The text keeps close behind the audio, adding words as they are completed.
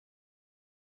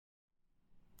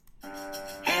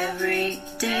Every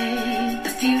day, the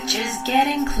future's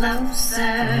getting closer.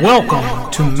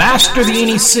 Welcome to Master the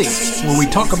NEC, where we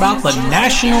talk about the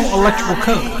National Electrical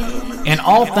Code and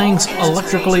all things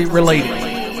electrically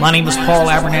related. My name is Paul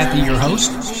Abernathy, your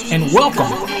host, and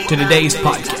welcome to today's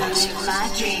podcast.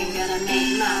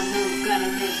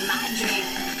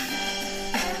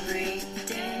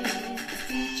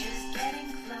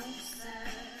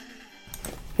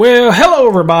 Well, hello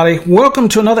everybody. Welcome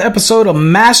to another episode of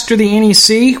Master the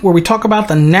NEC, where we talk about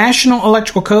the National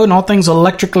Electrical Code and all things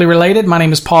electrically related. My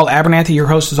name is Paul Abernathy, your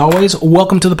host as always.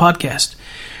 Welcome to the podcast.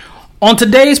 On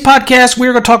today's podcast,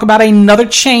 we're going to talk about another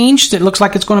change that looks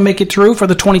like it's going to make it through for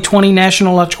the 2020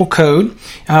 National Electrical Code.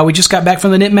 We just got back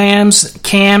from the NITMAMs,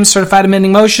 CAMs, Certified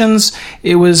Amending Motions.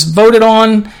 It was voted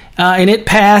on and it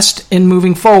passed in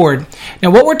moving forward. Now,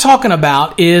 what we're talking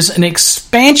about is an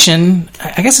expansion.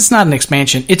 I guess it's not an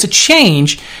expansion. It's a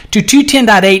change to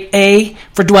 210.8a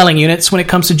for dwelling units when it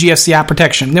comes to GFCI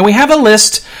protection. Now, we have a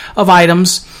list of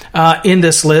items in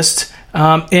this list,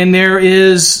 and there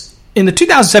is, in the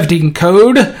 2017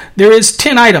 code, there is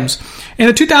 10 items. In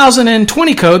the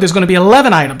 2020 code, there's going to be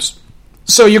 11 items.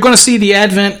 So you're going to see the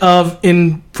advent of,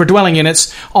 for dwelling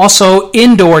units, also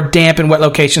indoor damp and wet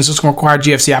locations that's going to require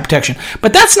GFCI protection.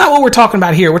 But that's not what we're talking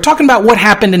about here. We're talking about what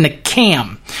happened in the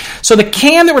CAM. So the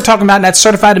CAM that we're talking about in that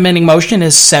Certified Amending Motion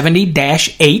is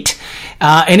 70-8,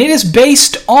 and it is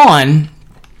based on...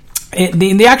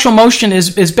 The actual motion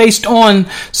is based on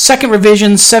second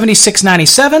revision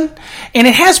 7697, and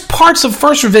it has parts of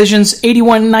first revisions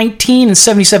 8119 and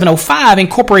 7705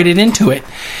 incorporated into it.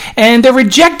 And they're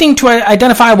rejecting to an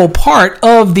identifiable part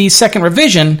of the second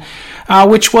revision,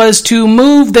 which was to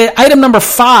move the item number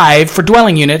 5 for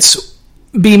dwelling units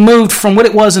be moved from what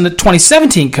it was in the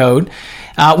 2017 code,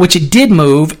 which it did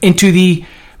move, into the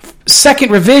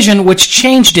second revision, which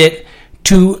changed it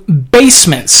to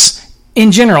basements in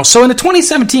general. So in the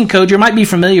 2017 code, you might be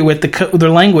familiar with the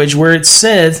language where it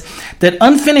says that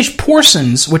unfinished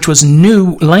portions, which was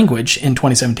new language in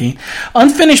 2017,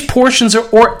 unfinished portions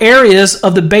or areas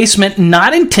of the basement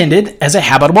not intended as a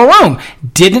habitable room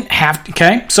didn't have to,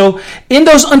 okay? So in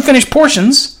those unfinished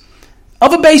portions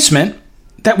of a basement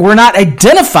that were not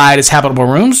identified as habitable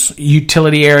rooms,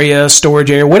 utility area,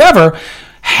 storage area, whatever,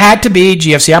 had to be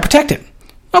GFCI protected.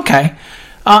 Okay.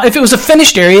 If it was a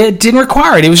finished area, it didn't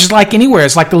require it. It was just like anywhere.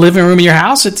 It's like the living room in your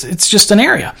house. It's just an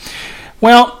area.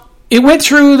 Well, it went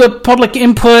through the public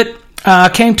input,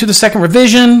 came to the second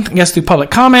revision, I guess through public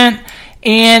comment,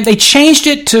 and they changed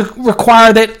it to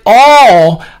require that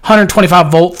all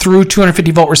 125 volt through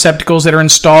 250 volt receptacles that are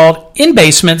installed in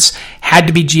basements had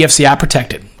to be GFCI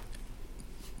protected.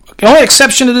 The only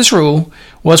exception to this rule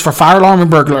was for fire alarm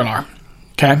and burglar alarm.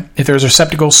 Okay, if there's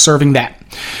receptacles serving that.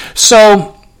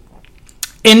 So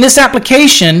in this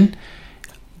application,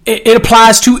 it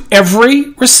applies to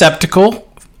every receptacle,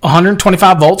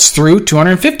 125 volts through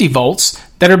 250 volts,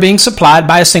 that are being supplied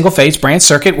by a single-phase branch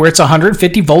circuit where it's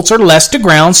 150 volts or less to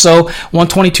ground. So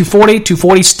 120, 240,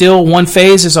 240 still one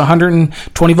phase is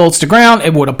 120 volts to ground.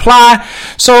 It would apply.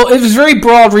 So it was very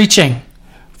broad-reaching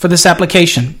for this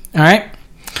application. All right,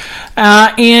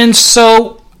 and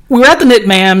so we were at the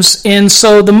NITMAMs, and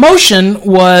so the motion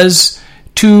was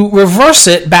to reverse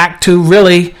it back to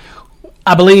really,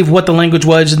 I believe, what the language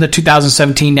was in the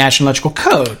 2017 National Electrical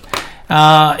Code,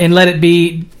 and let it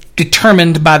be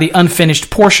determined by the unfinished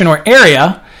portion or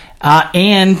area,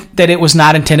 and that it was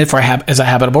not intended for as a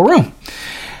habitable room.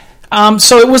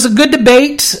 So it was a good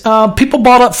debate. People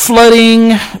brought up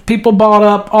flooding. People brought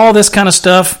up all this kind of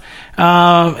stuff.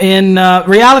 And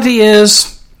reality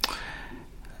is,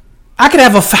 I could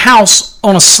have a house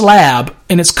on a slab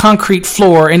and its concrete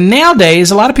floor, and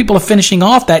nowadays a lot of people are finishing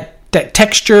off that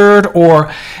textured,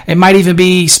 or it might even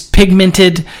be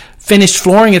pigmented finished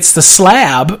flooring. It's the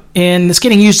slab, and it's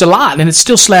getting used a lot, and it's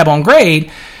still slab on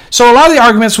grade. So a lot of the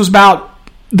arguments was about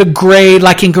the grade,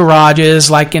 like in garages,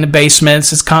 like in the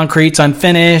basements, it's concrete, it's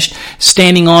unfinished,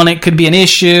 standing on it could be an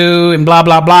issue, and blah,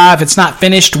 blah, blah. If it's not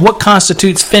finished, what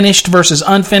constitutes finished versus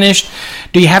unfinished?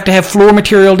 Do you have to have floor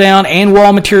material down and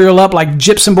wall material up, like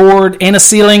gypsum board and a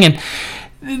ceiling? And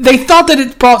they thought that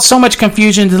it brought so much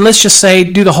confusion that, let's just say,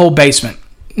 do the whole basement.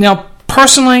 Now,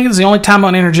 personally, this is the only time I'm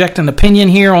going to interject an opinion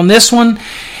here on this one.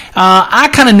 I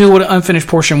kind of knew what an unfinished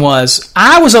portion was.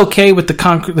 I was okay with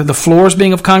the floors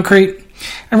being of concrete.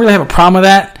 I don't really have a problem with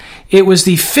that. It was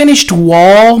the finished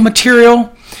wall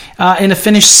material and the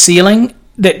finished ceiling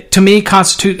that, to me,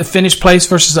 constitute a finished place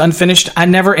versus unfinished. I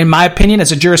never, in my opinion,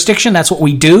 as a jurisdiction, that's what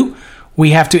we do.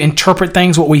 We have to interpret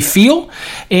things what we feel.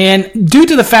 And due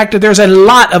to the fact that there's a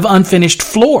lot of unfinished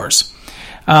floors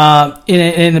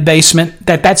in the basement,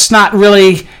 that's not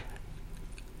really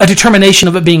a determination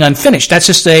of it being unfinished. That's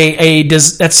just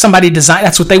that's somebody designed.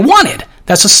 That's what they wanted.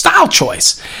 That's a style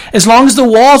choice. As long as the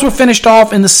walls were finished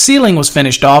off and the ceiling was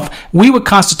finished off, we would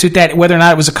constitute that, whether or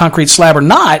not it was a concrete slab or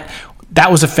not, that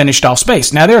was a finished off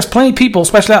space. Now, there's plenty of people,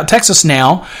 especially out in Texas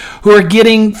now, who are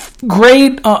getting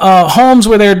grade homes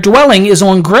where their dwelling is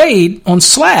on grade, on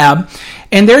slab,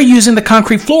 and they're using the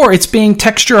concrete floor. It's being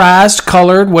texturized,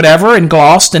 colored, whatever, and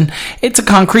glossed, and it's a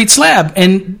concrete slab.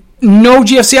 And no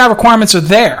GFCI requirements are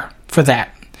there for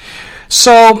that.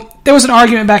 So there was an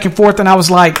argument back and forth, and I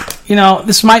was like,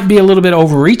 this might be a little bit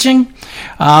overreaching.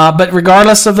 But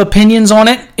regardless of opinions on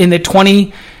it, in the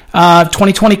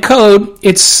 2020 code,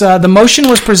 it's the motion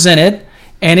was presented,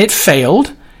 and it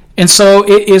failed. And so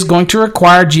it is going to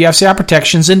require GFCI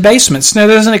protections in basements. Now,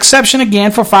 there's an exception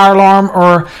again for fire alarm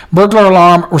or burglar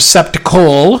alarm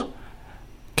receptacle.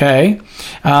 Okay.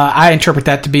 I interpret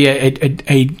that to be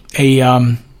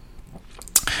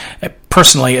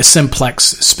personally a simplex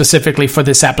specifically for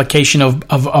this application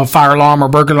of fire alarm or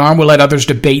burglar alarm. We'll let others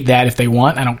debate that if they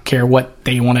want. I don't care what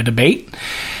they want to debate.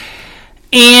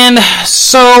 And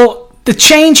so the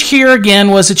change here again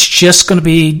was it's just going to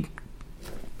be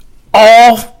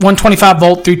all 125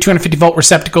 volt through 250 volt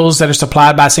receptacles that are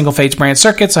supplied by single phase brand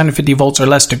circuits, 150 volts or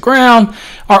less to ground,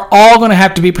 are all going to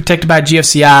have to be protected by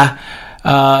GFCI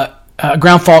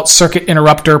ground fault circuit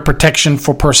interrupter protection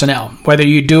for personnel. Whether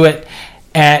you do it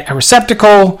at a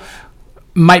receptacle,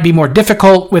 might be more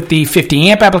difficult with the 50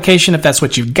 amp application if that's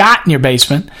what you've got in your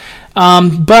basement,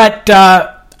 but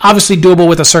obviously doable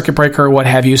with a circuit breaker or what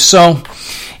have you. So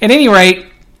at any rate,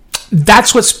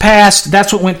 that's what's passed.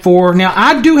 That's what went forward. Now,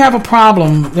 I do have a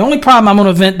problem. The only problem I'm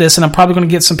going to vent this, and I'm probably going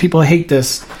to get some people who hate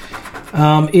this,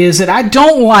 is that I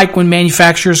don't like when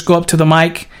manufacturers go up to the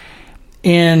mic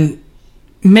and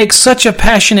make such a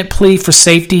passionate plea for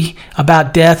safety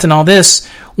about death and all this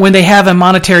when they have a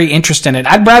monetary interest in it.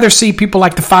 I'd rather see people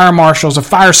like the fire marshals or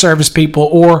fire service people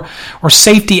or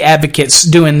safety advocates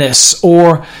doing this,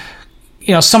 or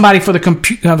somebody for the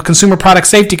Consumer Product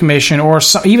Safety Commission, or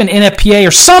even NFPA,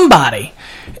 or somebody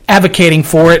advocating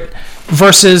for it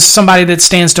versus somebody that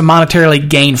stands to monetarily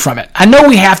gain from it. I know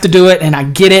we have to do it, and I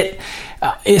get it,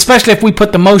 especially if we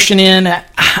put the motion in.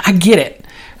 I get it.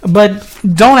 But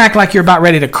don't act like you're about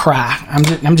ready to cry.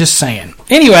 I'm just saying.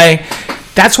 Anyway,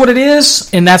 that's what it is,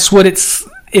 and that's what it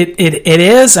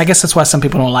is. I guess that's why some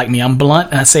people don't like me. I'm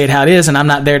blunt, and I say it how it is, and I'm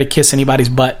not there to kiss anybody's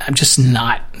butt. I'm just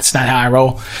not. It's not how I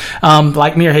roll.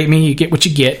 Like me or hate me, you get what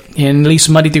you get. And at least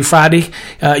Monday through Friday,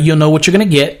 you'll know what you're going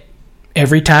to get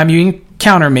every time you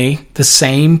encounter me, the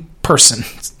same person.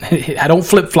 I don't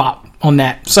flip-flop on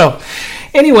that. So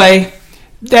anyway,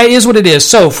 that is what it is.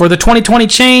 So for the 2020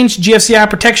 change, GFCI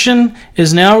protection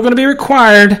is now going to be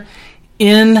required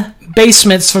in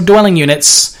basements for dwelling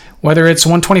units, whether it's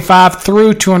 125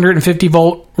 through 250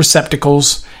 volt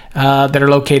receptacles that are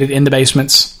located in the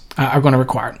basements are going to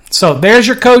require it. So there's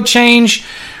your code change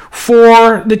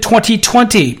for the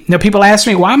 2020. Now, people ask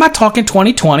me, why am I talking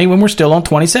 2020 when we're still on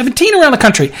 2017 around the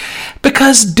country?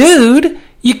 Because, dude,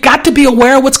 you got to be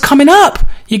aware of what's coming up.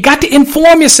 You got to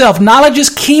inform yourself. Knowledge is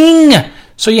king.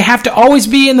 So you have to always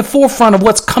be in the forefront of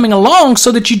what's coming along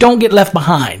so that you don't get left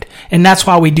behind. And that's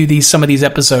why we do some of these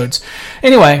episodes.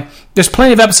 Anyway, there's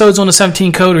plenty of episodes on the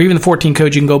 17 code or even the 14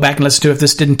 code you can go back and listen to if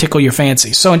this didn't tickle your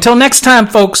fancy. So until next time,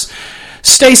 folks,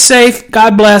 stay safe,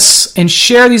 God bless, and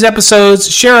share these episodes,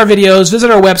 share our videos,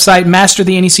 visit our website,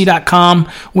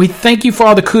 masterthenec.com. We thank you for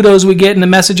all the kudos we get and the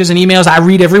messages and emails. I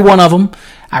read every one of them.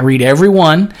 I read every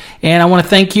one. And I want to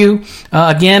thank you.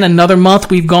 Again, another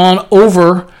month we've gone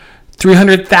over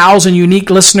 300,000 unique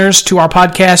listeners to our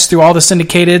podcast through all the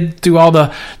syndicated, through all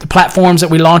the platforms that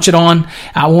we launch it on.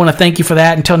 I want to thank you for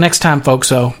that. Until next time, folks,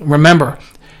 so remember,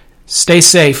 stay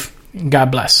safe, and God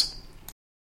bless.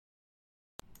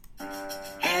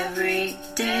 Every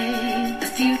day, the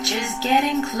future's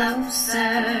getting closer.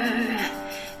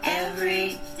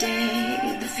 Every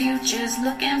day, the future's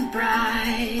looking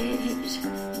bright.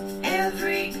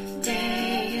 Every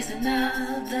day is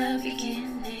another beginning.